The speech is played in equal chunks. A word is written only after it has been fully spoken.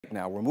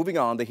Now we're moving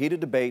on. The heated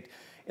debate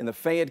in the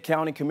Fayette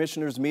County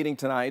Commissioners meeting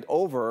tonight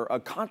over a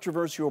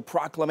controversial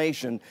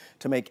proclamation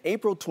to make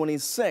April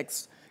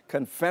 26th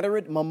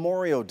Confederate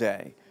Memorial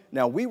Day.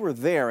 Now we were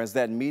there as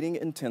that meeting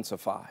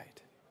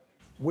intensified.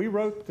 We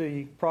wrote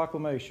the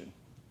proclamation,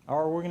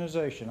 our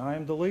organization. I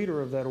am the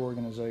leader of that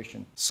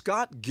organization.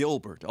 Scott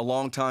Gilbert, a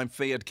longtime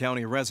Fayette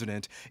County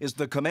resident, is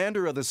the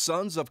commander of the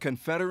Sons of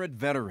Confederate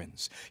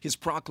Veterans. His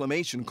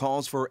proclamation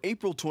calls for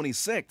April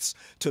 26th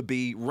to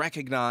be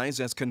recognized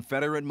as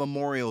Confederate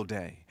Memorial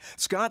Day.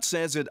 Scott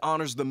says it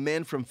honors the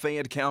men from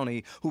Fayette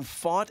County who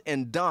fought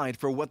and died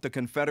for what the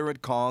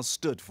Confederate cause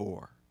stood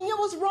for. It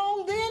was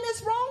wrong then,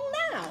 it's wrong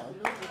now.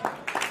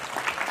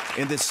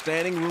 In this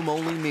standing room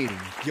only meeting,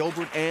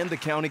 Gilbert and the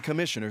county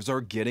commissioners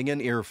are getting an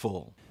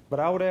earful.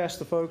 But I would ask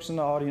the folks in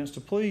the audience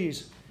to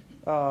please,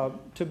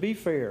 to be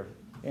fair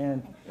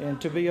and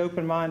to be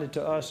open-minded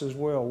to us as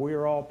well. We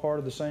are all part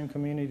of the same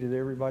community that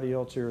everybody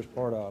else here is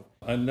part of.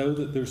 I know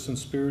that there's some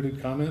spirited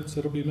comments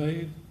that'll be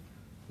made,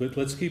 but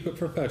let's keep it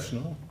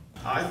professional.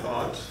 I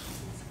thought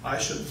I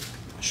should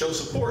show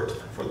support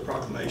for the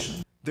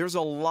proclamation. There's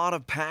a lot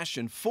of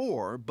passion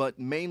for, but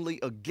mainly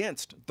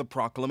against, the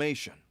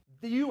proclamation.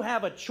 You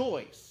have a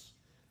choice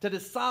to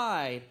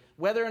decide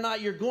whether or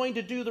not you're going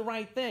to do the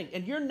right thing.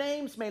 And your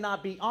names may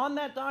not be on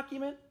that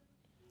document,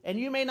 and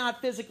you may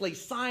not physically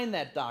sign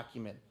that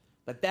document,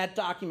 but that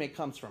document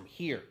comes from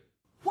here.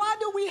 Why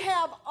do we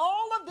have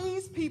all of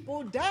these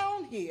people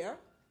down here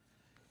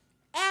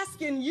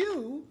asking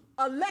you,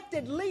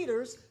 elected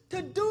leaders,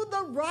 to do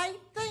the right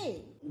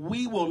thing?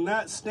 We will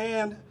not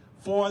stand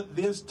for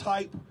this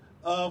type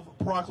of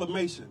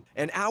proclamation.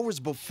 And hours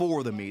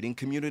before the meeting,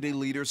 community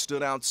leaders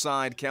stood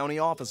outside county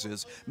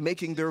offices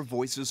making their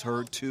voices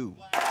heard too.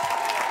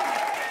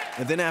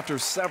 And then after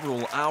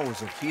several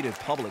hours of heated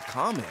public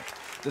comment,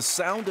 the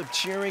sound of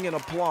cheering and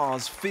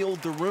applause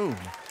filled the room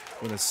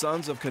when the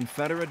Sons of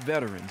Confederate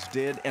Veterans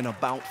did an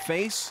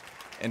about-face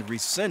and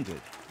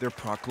rescinded their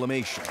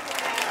proclamation.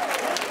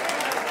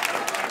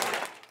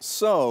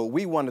 So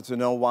we wanted to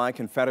know why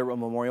Confederate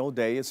Memorial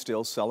Day is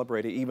still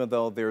celebrated, even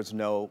though there's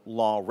no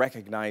law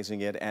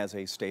recognizing it as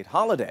a state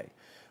holiday.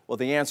 Well,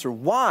 the answer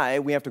why,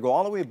 we have to go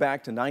all the way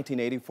back to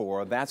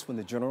 1984. That's when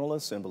the General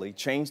Assembly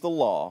changed the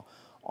law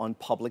on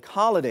public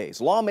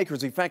holidays.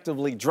 Lawmakers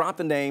effectively dropped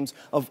the names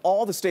of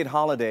all the state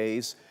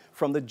holidays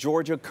from the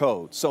Georgia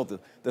Code. So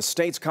the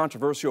state's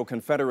controversial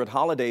Confederate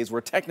holidays were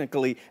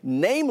technically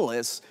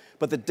nameless,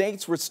 but the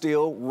dates were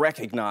still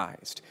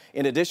recognized.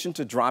 In addition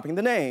to dropping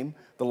the name,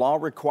 the law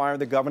required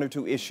the governor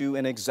to issue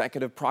an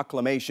executive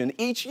proclamation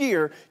each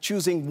year,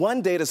 choosing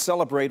one day to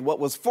celebrate what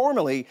was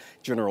formerly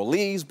General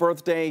Lee's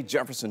birthday,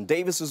 Jefferson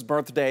Davis's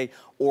birthday,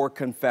 or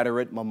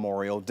Confederate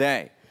Memorial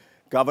Day.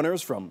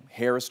 Governors from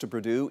Harris to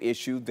Purdue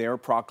issued their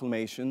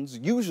proclamations,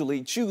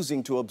 usually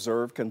choosing to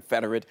observe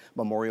Confederate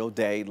Memorial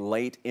Day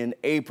late in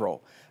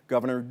April.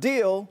 Governor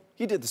Deal,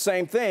 he did the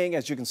same thing,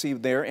 as you can see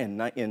there in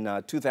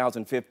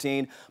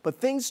 2015, but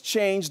things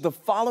changed the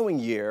following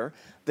year.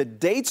 The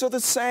dates are the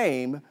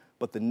same,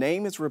 but the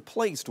name is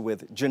replaced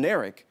with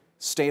generic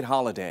state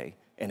holiday,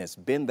 and it's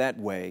been that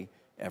way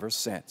ever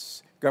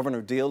since.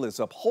 Governor Deal is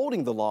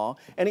upholding the law,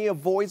 and he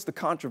avoids the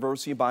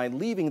controversy by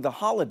leaving the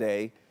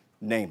holiday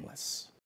nameless.